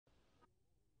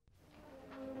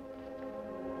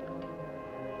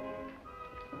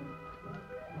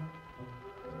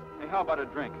how about a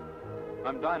drink?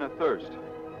 I'm dying of thirst.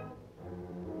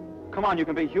 Come on, you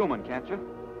can be human, can't you?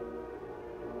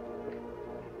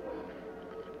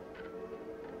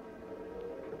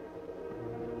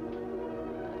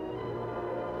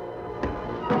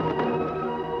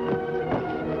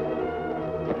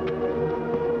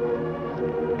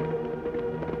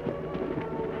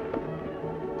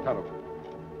 Tonto,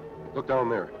 look down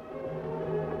there.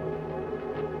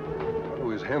 Oh,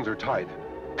 his hands are tied.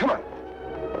 Come on.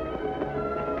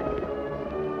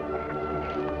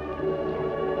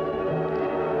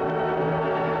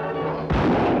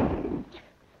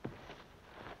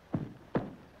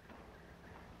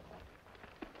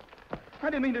 I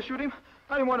didn't mean to shoot him.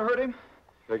 I didn't want to hurt him.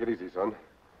 Take it easy, son.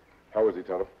 How is he,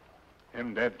 Tonto?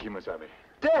 Him dead, Kemo Sabe.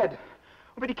 Dead?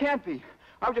 But he can't be.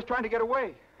 I was just trying to get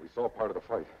away. We saw part of the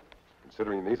fight.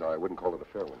 Considering these, I wouldn't call it a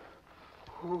fair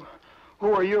one.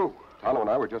 Who are you? Tonto and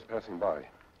I were just passing by.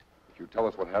 If you tell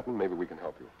us what happened, maybe we can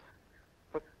help you.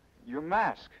 But your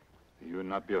mask. You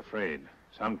not be afraid.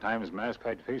 Sometimes mask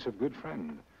hide face of good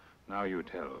friend. Now you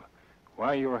tell.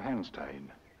 Why your hands tied?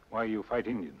 Why you fight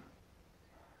Indian?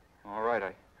 All right,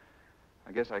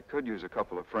 I guess I could use a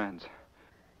couple of friends.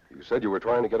 You said you were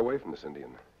trying to get away from this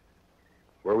Indian.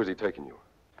 Where was he taking you?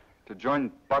 To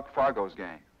join Buck Fargo's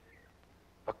gang.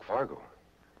 Buck Fargo?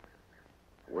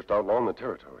 The worst outlaw in the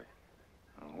territory.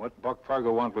 What Buck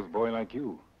Fargo want with a boy like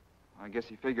you? I guess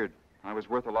he figured I was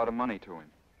worth a lot of money to him.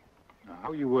 Now,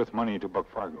 how you worth money to Buck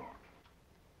Fargo?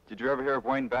 Did you ever hear of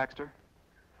Wayne Baxter?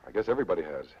 I guess everybody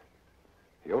has.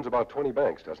 He owns about 20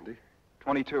 banks, doesn't he?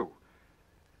 22.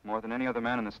 More than any other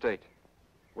man in the state.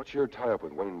 What's your tie-up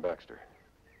with Wayne Baxter?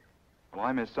 Well,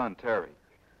 I'm his son, Terry.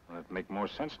 Well, that make more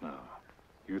sense now.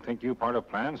 You think you part of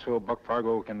plan so Buck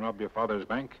Fargo can rob your father's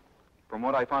bank? From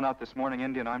what I found out this morning,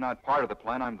 Indian, I'm not part of the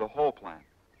plan. I'm the whole plan.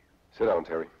 Sit down,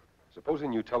 Terry.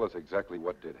 Supposing you tell us exactly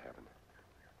what did happen.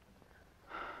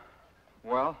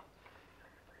 Well,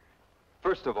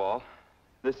 first of all,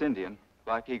 this Indian,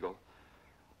 Black Eagle,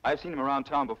 I've seen him around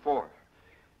town before.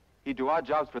 He'd do odd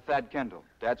jobs for Thad Kendall,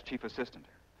 Dad's chief assistant.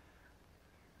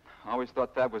 I always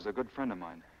thought Thad was a good friend of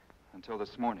mine, until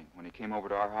this morning when he came over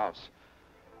to our house.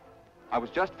 I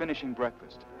was just finishing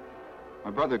breakfast.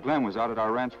 My brother Glenn was out at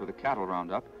our ranch for the cattle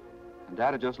roundup, and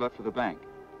Dad had just left for the bank,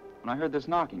 when I heard this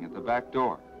knocking at the back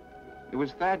door. It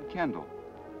was Thad Kendall.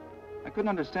 I couldn't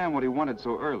understand what he wanted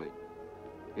so early.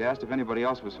 He asked if anybody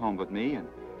else was home but me, and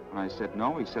when I said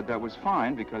no, he said that was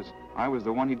fine because I was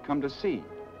the one he'd come to see.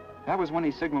 That was when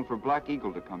he signaled for Black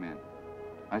Eagle to come in.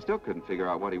 I still couldn't figure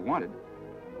out what he wanted.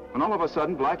 When all of a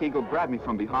sudden, Black Eagle grabbed me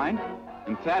from behind,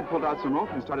 and Thad pulled out some rope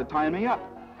and started tying me up.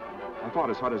 I fought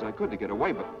as hard as I could to get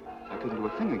away, but I couldn't do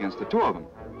a thing against the two of them.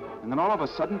 And then all of a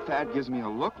sudden, Thad gives me a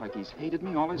look like he's hated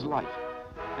me all his life,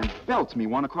 and belts me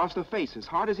one across the face as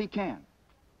hard as he can.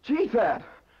 Gee, Thad,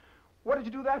 what did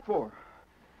you do that for?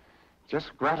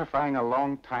 Just gratifying a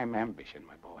long-time ambition,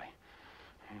 my boy.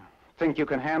 Think you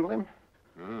can handle him?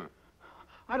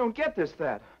 I don't get this,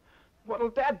 Thad. What'll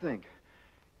Dad think?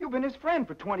 You've been his friend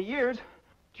for 20 years.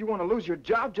 Do you want to lose your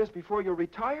job just before you're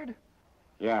retired?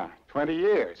 Yeah, 20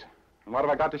 years. And what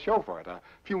have I got to show for it? A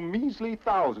few measly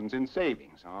thousands in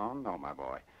savings. Oh, no, my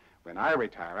boy. When I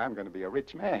retire, I'm going to be a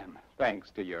rich man, thanks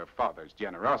to your father's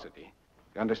generosity.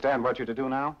 You understand what you're to do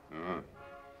now?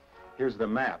 Here's the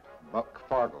map Buck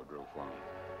Fargo drew for me.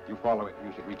 If you follow it,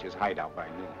 you should reach his hideout by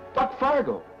noon. Buck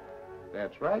Fargo?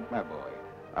 That's right, my boy.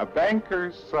 A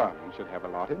banker's son should have a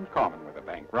lot in common with a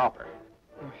bank robber.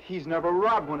 He's never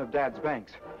robbed one of Dad's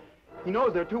banks. He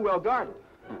knows they're too well guarded.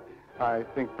 I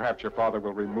think perhaps your father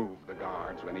will remove the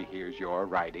guards when he hears you're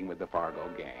riding with the Fargo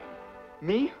gang.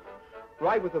 Me?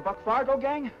 Ride with the Buck Fargo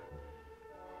gang?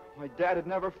 My Dad'd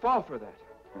never fall for that.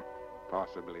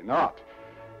 Possibly not.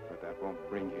 But that won't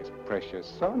bring his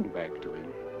precious son back to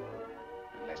him.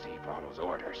 Unless he follows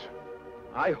orders.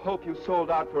 I hope you sold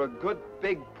out for a good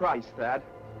big price, Thad.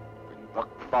 When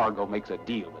Buck Fargo makes a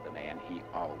deal with a man, he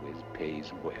always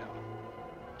pays well.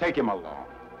 Take him along.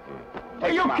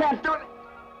 You can't do it!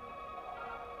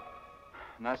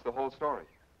 And that's the whole story.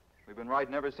 We've been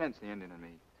riding ever since, the Indian and me.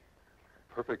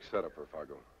 Perfect setup for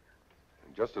Fargo.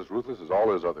 And just as ruthless as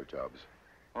all his other jobs.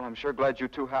 Well, I'm sure glad you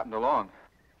two happened along.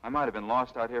 I might have been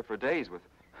lost out here for days with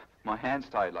my hands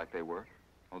tied like they were.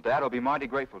 Well, Dad will be mighty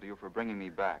grateful to you for bringing me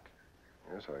back.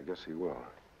 Yes, I guess he will.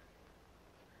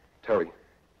 Terry,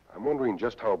 I'm wondering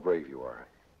just how brave you are.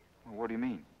 Well, what do you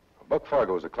mean? Buck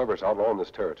Fargo is the cleverest outlaw in this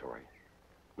territory.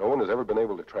 No one has ever been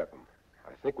able to trap him.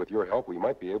 I think with your help, we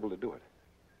might be able to do it.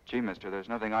 Gee, mister, there's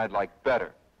nothing I'd like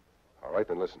better. All right,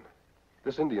 then listen.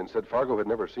 This Indian said Fargo had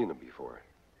never seen him before.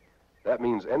 That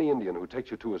means any Indian who takes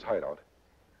you to his hideout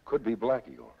could be Black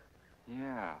Eagle.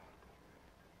 Yeah.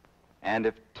 And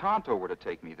if Tonto were to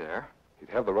take me there... He'd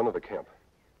have the run of the camp.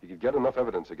 He could get enough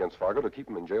evidence against Fargo to keep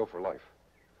him in jail for life.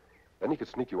 Then he could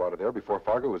sneak you out of there before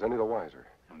Fargo was any the wiser.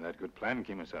 And that good plan,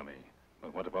 Kemo Sabe.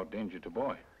 But what about danger to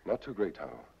Boy? Not too great,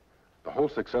 Tonto. The whole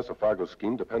success of Fargo's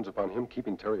scheme depends upon him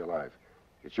keeping Terry alive.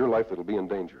 It's your life that'll be in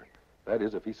danger. That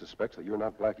is, if he suspects that you're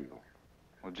not Black Eagle.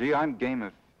 Well, gee, I'm game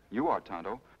if you are,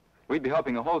 Tonto. We'd be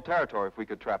helping the whole territory if we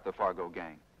could trap the Fargo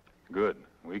gang. Good.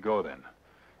 We go then.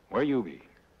 Where you be?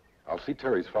 I'll see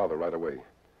Terry's father right away.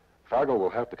 Fargo will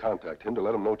have to contact him to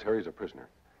let him know Terry's a prisoner.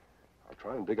 I'll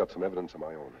try and dig up some evidence of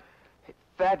my own. Hey,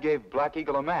 Thad gave Black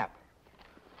Eagle a map.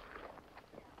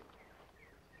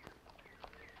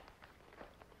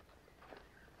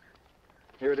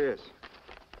 Here it is.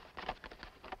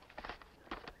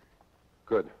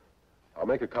 Good. I'll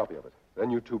make a copy of it. Then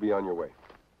you two be on your way.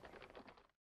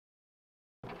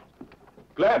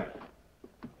 Glenn!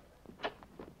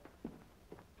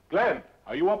 Glenn,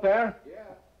 are you up there? Yeah.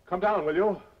 Come down, will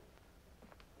you?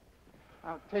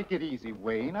 Now, take it easy,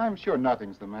 Wayne. I'm sure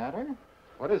nothing's the matter.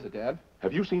 What is it, Dad?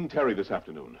 Have you seen Terry this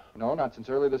afternoon? No, not since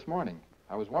early this morning.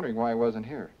 I was wondering why he wasn't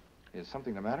here. Is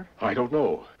something the matter? I don't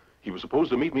know. He was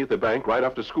supposed to meet me at the bank right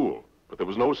after school, but there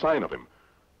was no sign of him.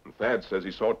 And Thad says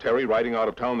he saw Terry riding out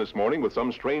of town this morning with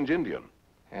some strange Indian.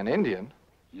 An Indian?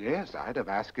 Yes, I'd have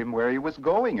asked him where he was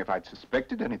going if I'd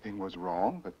suspected anything was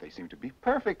wrong, but they seem to be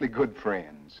perfectly good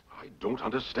friends. I don't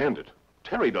understand it.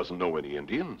 Terry doesn't know any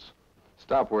Indians.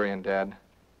 Stop worrying, Dad.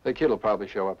 The kid will probably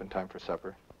show up in time for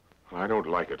supper. I don't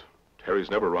like it.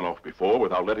 Terry's never run off before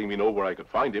without letting me know where I could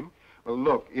find him. Well,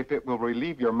 look, if it will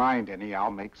relieve your mind any,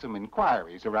 I'll make some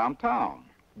inquiries around town.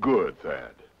 Good,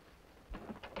 Thad.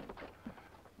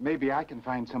 Maybe I can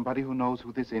find somebody who knows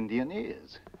who this Indian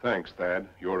is. Thanks, Thad.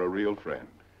 You're a real friend.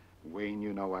 Wayne,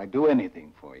 you know I'd do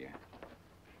anything for you.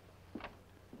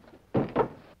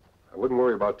 I wouldn't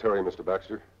worry about Terry, Mr.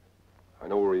 Baxter. I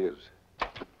know where he is.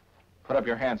 Put up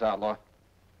your hands, outlaw.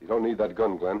 You don't need that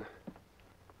gun, Glenn.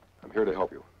 I'm here to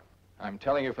help you. I'm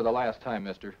telling you for the last time,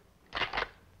 mister.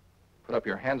 Put up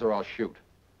your hands or I'll shoot.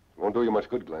 It won't do you much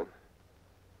good, Glenn.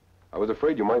 I was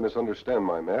afraid you might misunderstand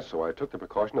my mask, so I took the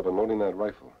precaution of unloading that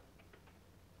rifle.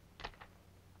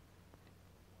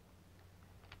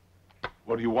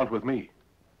 What do you want with me?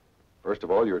 First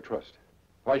of all, your trust.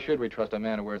 Why should we trust a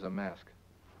man who wears a mask?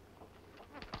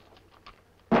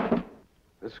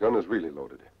 This gun is really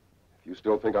loaded. If you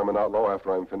still think I'm an outlaw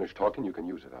after I'm finished talking, you can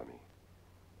use it on me.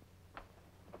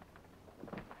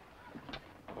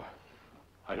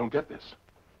 I don't get this.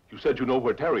 You said you know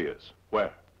where Terry is.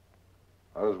 Where?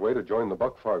 On his way to join the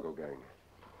Buck Fargo gang.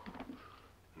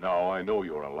 Now I know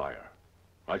you're a liar.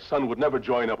 My son would never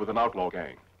join up with an outlaw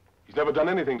gang. He's never done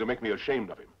anything to make me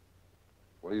ashamed of him.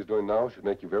 What he's doing now should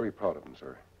make you very proud of him,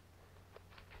 sir.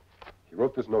 He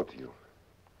wrote this note to you.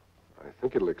 I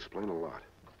think it'll explain a lot.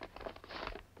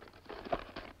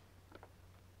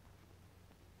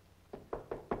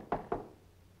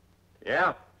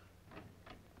 Yeah?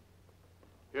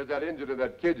 Here's that engine of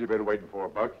that kid you've been waiting for,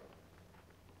 Buck.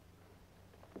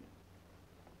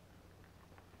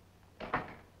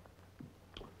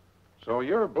 So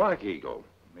you're Black Eagle.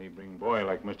 May bring Boy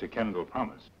like Mr. Kendall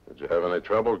promised. Did you have any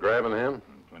trouble grabbing him?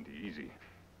 Plenty easy.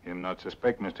 Him not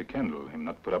suspect Mr. Kendall. Him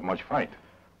not put up much fight.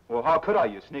 Well, how could I,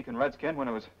 you sneaking redskin, when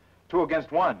it was 2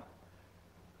 against 1?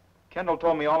 Kendall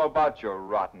told me all about your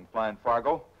rotten plan,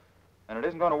 Fargo, and it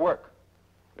isn't going to work.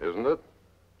 Isn't it?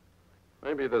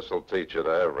 Maybe this'll teach you to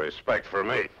have respect for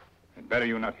me. And better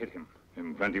you not hit him.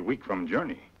 Him plenty weak from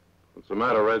journey. What's the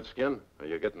matter, Redskin? Are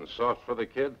you getting soft for the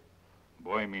kid?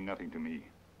 Boy mean nothing to me.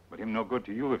 But him no good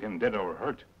to you if him dead or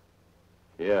hurt.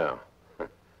 Yeah.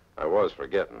 I was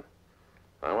forgetting.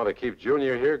 I want to keep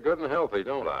Junior here good and healthy,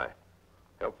 don't I?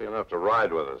 Healthy enough to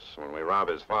ride with us when we rob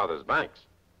his father's banks.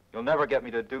 You'll never get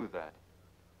me to do that.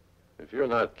 If you're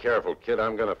not careful, kid,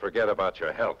 I'm going to forget about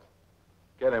your health.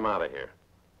 Get him out of here.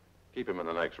 Keep him in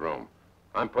the next room.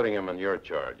 I'm putting him in your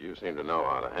charge. You seem to know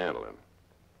how to handle him.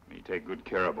 Me take good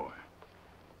care of Boy.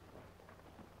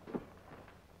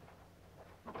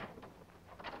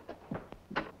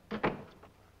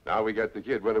 Now we got the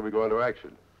kid. When are we going to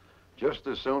action? Just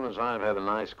as soon as I've had a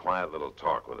nice, quiet little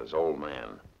talk with his old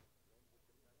man.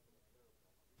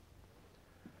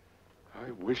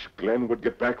 I wish Glenn would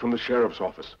get back from the sheriff's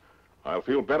office. I'll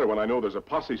feel better when I know there's a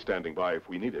posse standing by if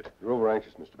we need it. You're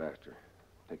over-anxious, Mr. Baxter.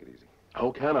 Take it easy.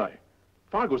 How can I?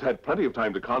 Fargo's had plenty of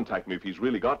time to contact me if he's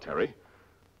really got Terry.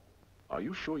 Are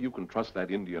you sure you can trust that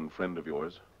Indian friend of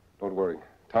yours? Don't worry.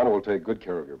 Tonto will take good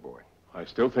care of your boy. I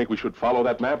still think we should follow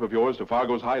that map of yours to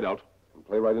Fargo's hideout. And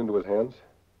play right into his hands?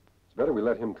 It's better we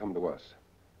let him come to us.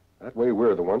 That way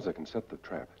we're the ones that can set the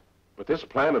trap. But this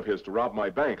plan of his to rob my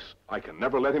banks, I can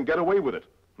never let him get away with it.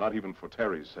 Not even for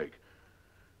Terry's sake.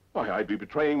 Why, I'd be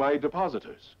betraying my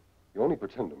depositors. You only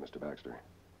pretend to, Mr. Baxter.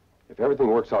 If everything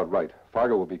works out right,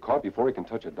 Fargo will be caught before he can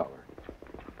touch a dollar.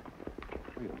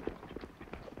 Wait a minute.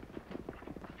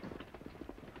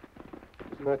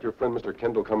 Isn't that your friend, Mr.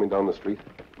 Kendall, coming down the street?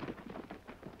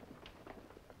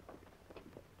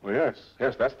 Well, yes.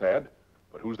 Yes, that's Thad.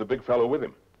 But who's the big fellow with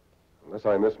him? Unless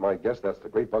I miss my guess, that's the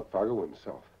great Buck Fargo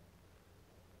himself.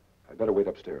 I'd better wait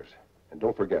upstairs. And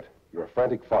don't forget, you're a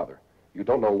frantic father. You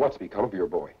don't know what's become of your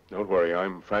boy. Don't worry,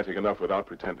 I'm frantic enough without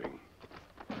pretending.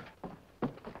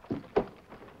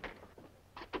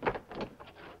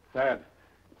 Thad,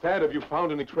 have you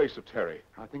found any trace of Terry?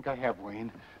 I think I have,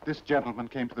 Wayne. This gentleman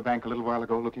came to the bank a little while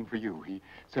ago looking for you. He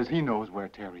says he knows where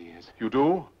Terry is. You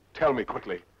do? Tell me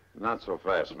quickly. Not so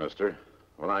fast, mister.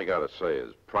 What I gotta say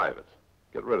is private.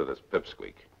 Get rid of this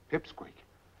pipsqueak. Pipsqueak?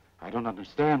 I don't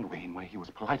understand, Wayne, why he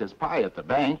was polite as pie at the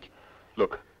bank.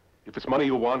 Look, if it's money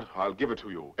you want, I'll give it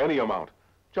to you. Any amount.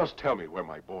 Just tell me where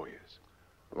my boy is.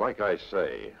 Like I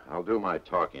say, I'll do my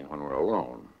talking when we're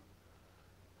alone.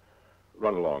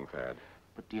 Run along, Thad.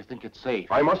 But do you think it's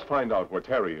safe? I must find out where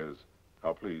Terry is.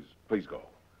 Now, please go.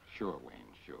 Sure,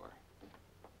 Wayne, sure.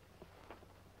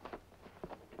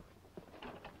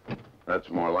 That's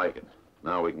more like it.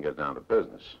 Now we can get down to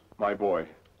business. My boy,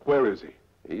 where is he?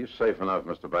 He's safe enough,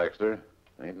 Mr. Baxter.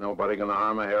 Ain't nobody gonna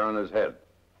harm a hair on his head.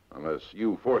 Unless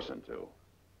you force him to.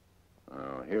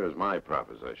 Here's my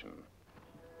proposition.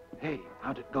 Hey,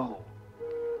 how'd it go?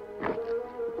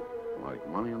 Like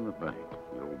money in the bank.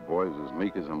 The old boy's as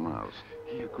meek as a mouse.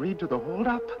 He agreed to the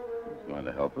holdup? He's going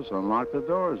to help us unlock the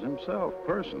doors himself,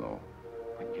 personal.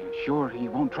 But you're sure he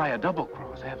won't try a double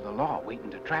cross, have the law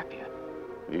waiting to trap you?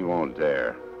 He won't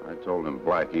dare. I told him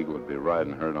Black Eagle would be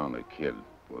riding herd on the kid,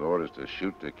 with orders to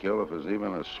shoot to kill if there's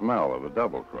even a smell of a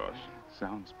double cross.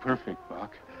 Sounds perfect,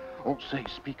 Buck. Oh, say,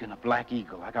 speaking of Black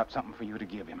Eagle, I got something for you to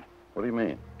give him. What do you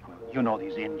mean? Well, you know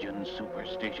these Indians,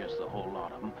 superstitious, the whole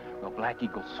lot of them. Well, Black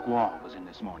Eagle's squaw was in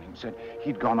this morning. Said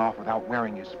he'd gone off without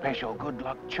wearing his special good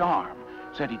luck charm.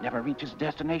 Said he'd never reach his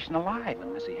destination alive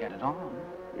unless he had it on.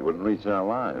 He wouldn't reach that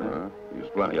alive, huh? He was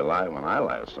plenty alive when I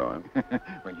last saw him.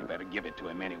 Well, you better give it to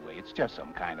him anyway. It's just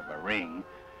some kind of a ring.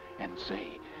 And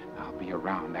say, I'll be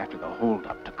around after the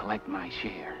holdup to collect my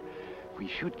share. We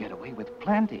should get away with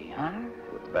plenty, huh?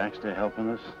 With Baxter helping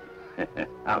us?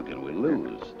 How can we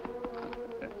lose?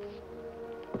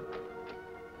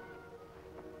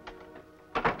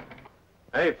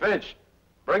 Hey, Finch,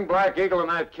 bring Black Eagle and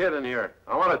that kid in here.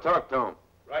 I want to talk to him.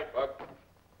 Right, Buck.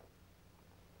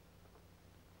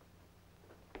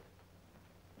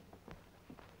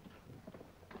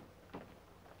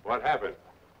 What happened?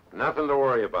 Nothing to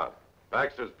worry about.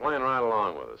 Baxter's playing right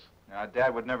along with us. Now,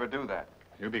 Dad would never do that.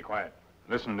 You be quiet.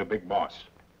 Listen to Big Boss.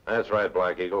 That's right,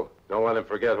 Black Eagle. Don't let him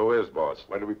forget who is boss.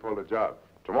 When do we pull the job?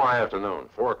 Tomorrow afternoon,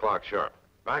 4 o'clock sharp.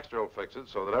 Baxter will fix it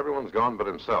so that everyone's gone but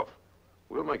himself.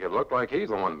 We'll make it look like he's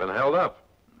the one been held up.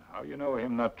 How you know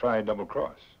him not try double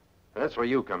cross? That's where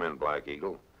you come in, Black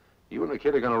Eagle. You and the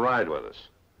kid are gonna ride with us.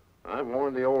 I've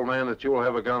warned the old man that you'll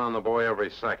have a gun on the boy every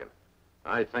second.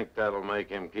 I think that'll make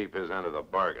him keep his end of the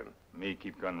bargain. Me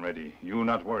keep gun ready. You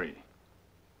not worry.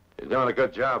 You're doing a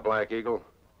good job, Black Eagle.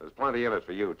 There's plenty in it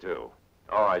for you, too.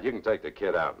 All right, you can take the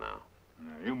kid out now.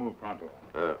 You move pronto.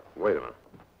 Wait a minute.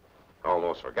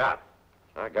 Almost forgot.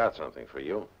 I got something for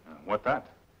you. What that?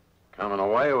 Coming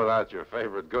away without your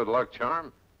favorite good luck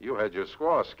charm? You had your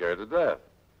squaw scared to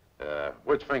death.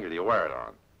 Which finger do you wear it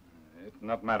on? It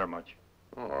not matter much.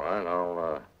 All right,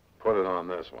 I'll put it on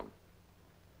this one.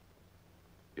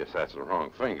 Guess that's the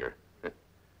wrong finger.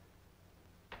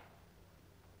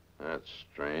 That's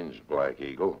strange, Black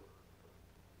Eagle.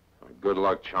 A good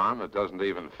luck charm that doesn't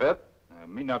even fit?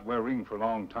 Me not wear ring for a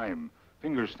long time.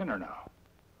 Fingers thinner now.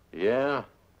 Yeah?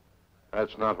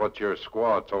 That's not what your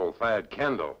squaw told Thad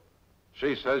Kendall.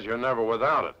 She says you're never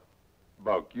without it.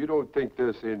 Buck, you don't think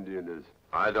this Indian is...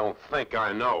 I don't think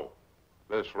I know.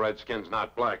 This redskin's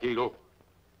not Black Eagle.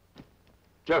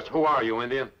 Just who are you,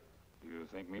 Indian? You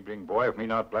think me bring boy if me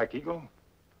not Black Eagle?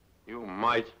 You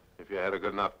might, if you had a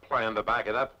good enough plan to back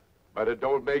it up. But it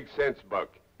don't make sense,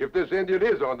 Buck. If this Indian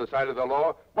is on the side of the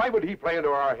law, why would he play into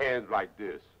our hands like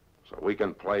this? So we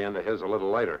can play into his a little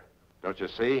later. Don't you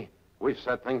see? We've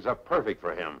set things up perfect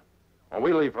for him. When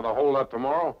we leave for the holdup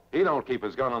tomorrow, he don't keep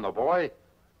his gun on the boy.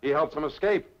 He helps him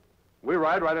escape. We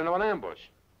ride right into an ambush.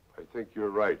 I think you're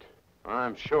right.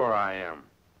 I'm sure I am.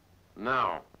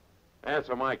 Now,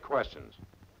 answer my questions.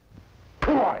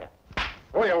 Who are you?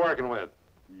 Who are you working with?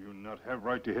 You not have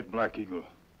right to hit Black Eagle.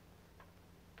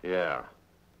 Yeah.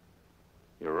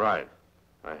 You're right.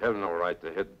 I have no right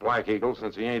to hit Black Eagle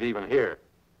since he ain't even here.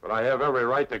 But I have every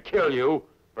right to kill you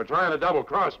for trying to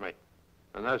double-cross me.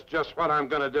 And that's just what I'm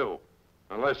gonna do,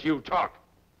 unless you talk.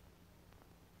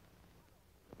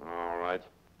 All right,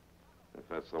 if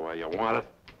that's the way you want it.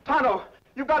 Tonto,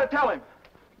 you've got to tell him.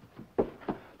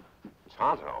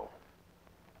 Tonto?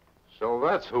 So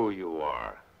that's who you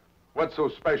are. What's so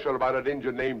special about an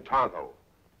Indian named Tonto?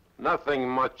 Nothing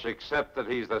much except that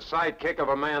he's the sidekick of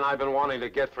a man I've been wanting to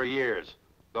get for years.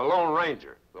 The Lone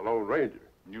Ranger. The Lone Ranger?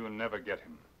 You'll never get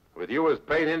him. With you as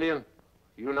bait Indian,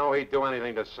 you know he'd do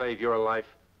anything to save your life.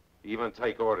 Even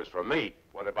take orders from me.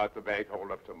 What about the bank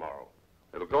holdup tomorrow?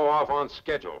 It'll go off on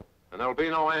schedule, and there'll be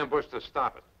no ambush to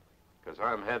stop it. Because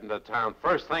I'm heading to town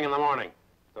first thing in the morning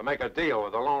to make a deal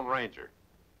with the Lone Ranger.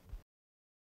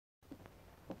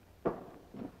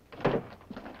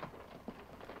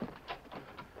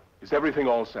 Is everything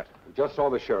all set? We just saw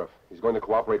the sheriff. He's going to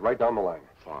cooperate right down the line.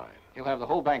 Fine. He'll have the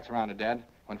whole bank surrounded, Dad.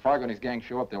 When Fargo and his gang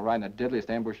show up, they'll ride in the deadliest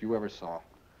ambush you ever saw.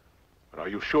 But are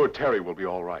you sure Terry will be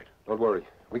all right? Don't worry.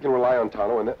 We can rely on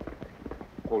Tonto and then...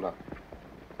 Hold on.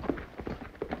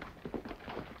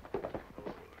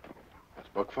 That's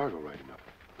Buck Fargo riding up.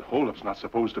 The holdup's not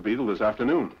supposed to be till this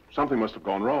afternoon. Something must have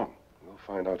gone wrong. We'll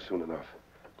find out soon enough.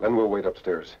 Glenn will wait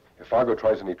upstairs. If Fargo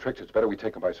tries any tricks, it's better we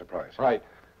take him by surprise. Right.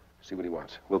 See what he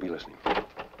wants. We'll be listening.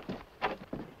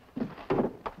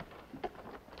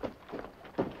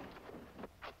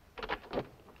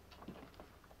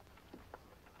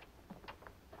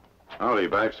 Howdy,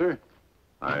 Baxter.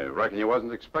 I reckon you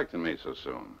wasn't expecting me so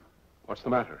soon. What's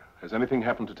the matter? Has anything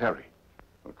happened to Terry?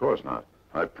 Of course not.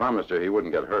 I promised you he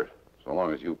wouldn't get hurt, so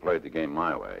long as you played the game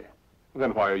my way.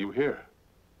 Then why are you here?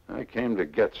 I came to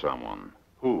get someone.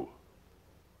 Who?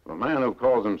 The man who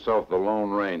calls himself the Lone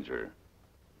Ranger.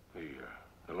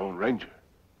 The Lone Ranger.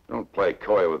 Don't play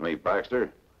coy with me,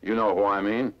 Baxter. You know who I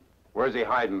mean. Where's he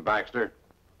hiding, Baxter?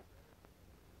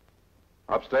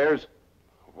 Upstairs?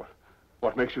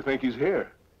 What makes you think he's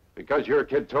here? Because your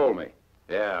kid told me.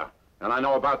 Yeah, and I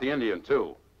know about the Indian,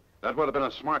 too. That would have been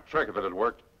a smart trick if it had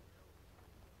worked.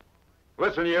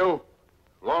 Listen, you,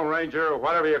 Lone Ranger, or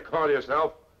whatever you call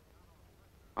yourself.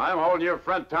 I'm holding your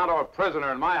friend Tonto a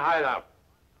prisoner in my hideout.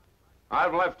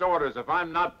 I've left orders if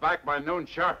I'm not back by noon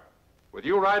sharp, with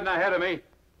you riding ahead of me,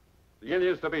 the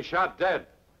Indian's to be shot dead.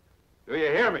 Do you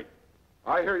hear me?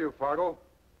 I hear you, Fargo.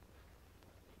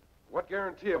 What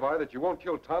guarantee have I that you won't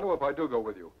kill Tonto if I do go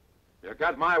with you? You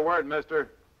got my word,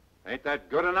 mister. Ain't that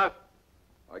good enough?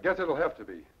 I guess it'll have to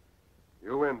be.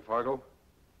 You win, Fargo.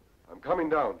 I'm coming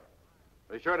down.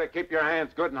 Be sure to keep your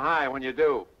hands good and high when you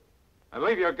do. And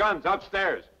leave your guns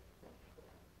upstairs.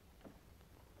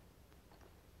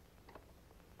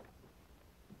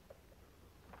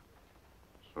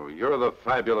 So you're the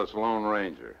fabulous Lone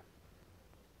Ranger.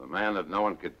 The man that no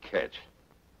one could catch.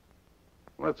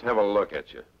 Let's have a look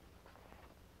at you.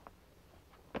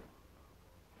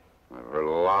 I've heard a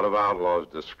lot of outlaws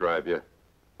describe you,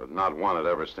 but not one had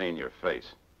ever seen your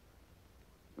face.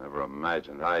 Never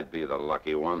imagined I'd be the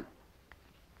lucky one.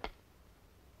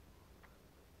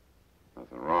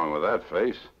 Nothing wrong with that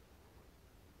face.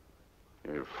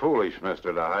 You're foolish,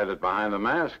 mister, to hide it behind the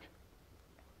mask.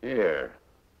 Here.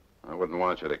 I wouldn't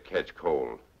want you to catch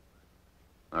cold.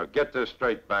 Now get this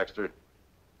straight, Baxter.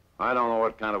 I don't know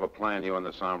what kind of a plan you and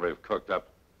the Sombre have cooked up,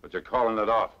 but you're calling it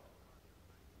off.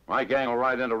 My gang will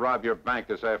ride in to rob your bank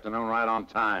this afternoon right on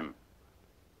time.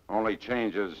 Only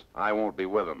change is I won't be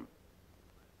with them.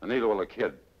 And neither will the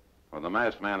kid, or the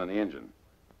masked man and the engine.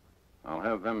 I'll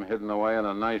have them hidden away in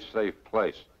a nice, safe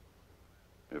place.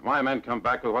 If my men come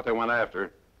back with what they went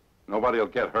after, nobody will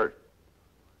get hurt.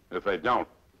 If they don't,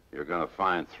 you're gonna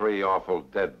find 3 awful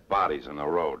dead bodies in the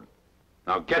road.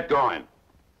 Now get going.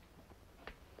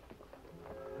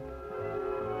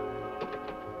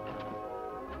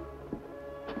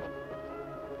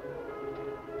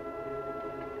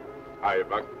 Hiya,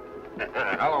 Buck.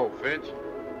 Hello, Finch.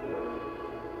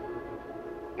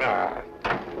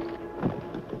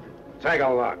 Take a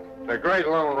look. The great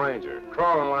Lone Ranger,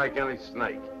 crawling like any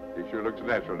snake. He sure looks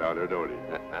natural down there, don't he?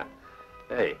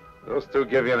 Hey, those two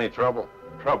give you any trouble?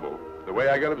 Trouble? The way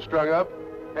I got him strung up?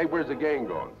 Hey, where's the gang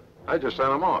gone? I just sent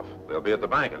them off. They'll be at the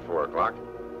bank at 4 o'clock.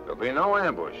 There'll be no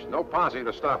ambush, no posse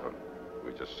to stop them.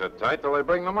 We just sit tight till they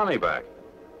bring the money back.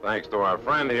 Thanks to our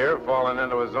friend here falling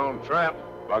into his own trap.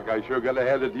 Buck, I sure gotta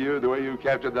hand it to you the way you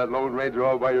captured that Lone Ranger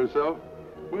all by yourself.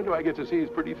 When do I get to see his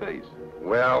pretty face?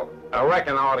 Well, I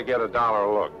reckon I ought to get $1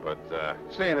 a look, but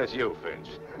seeing it's you, Finch.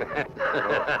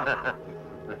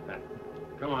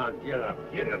 Come on, get up,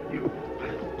 you.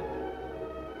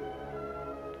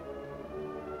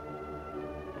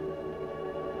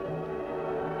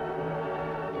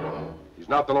 He's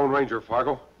not the Lone Ranger,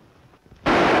 Fargo.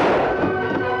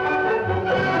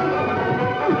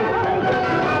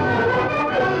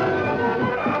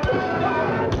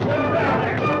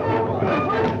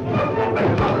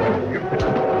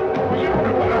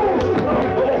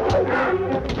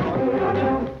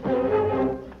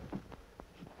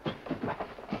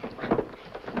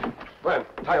 Glenn,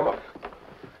 tie him up.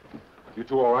 You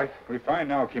two all right? We're fine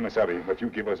now, Kemo Sabe, but you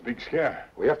give us big scare.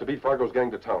 We have to beat Fargo's gang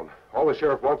to town. All the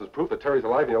sheriff wants is proof that Terry's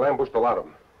alive and he'll ambush the lot of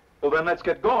them. Well, then let's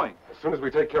get going. As soon as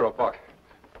we take care of Buck.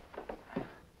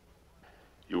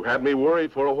 You had me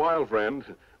worried for a while, friend,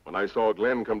 when I saw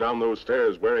Glenn come down those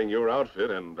stairs wearing your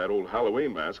outfit and that old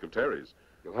Halloween mask of Terry's.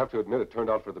 You'll have to admit it turned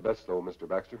out for the best, though, Mr.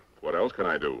 Baxter. What else can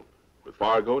I do? With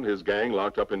Fargo and his gang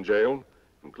locked up in jail,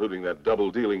 including that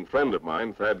double-dealing friend of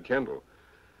mine, Thad Kendall,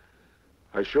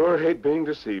 I sure hate being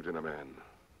deceived in a man.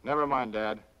 Never mind,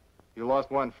 Dad. You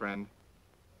lost one friend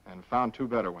and found two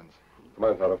better ones. Come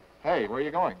on, Tonto. Hey, where are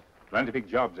you going? Plenty big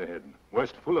jobs ahead.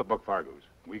 West full of Buck Fargos.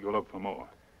 We go look for more.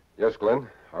 Yes, Glenn.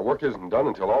 Our work isn't done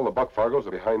until all the Buck Fargos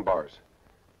are behind bars.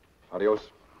 Adios.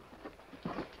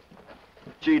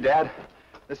 Gee, Dad,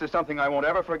 this is something I won't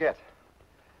ever forget.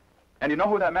 And you know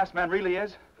who that masked man really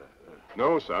is?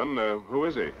 No, son. Who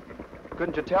is he?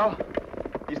 Couldn't you tell?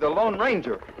 He's the Lone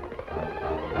Ranger.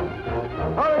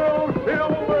 Hail,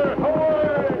 Silver!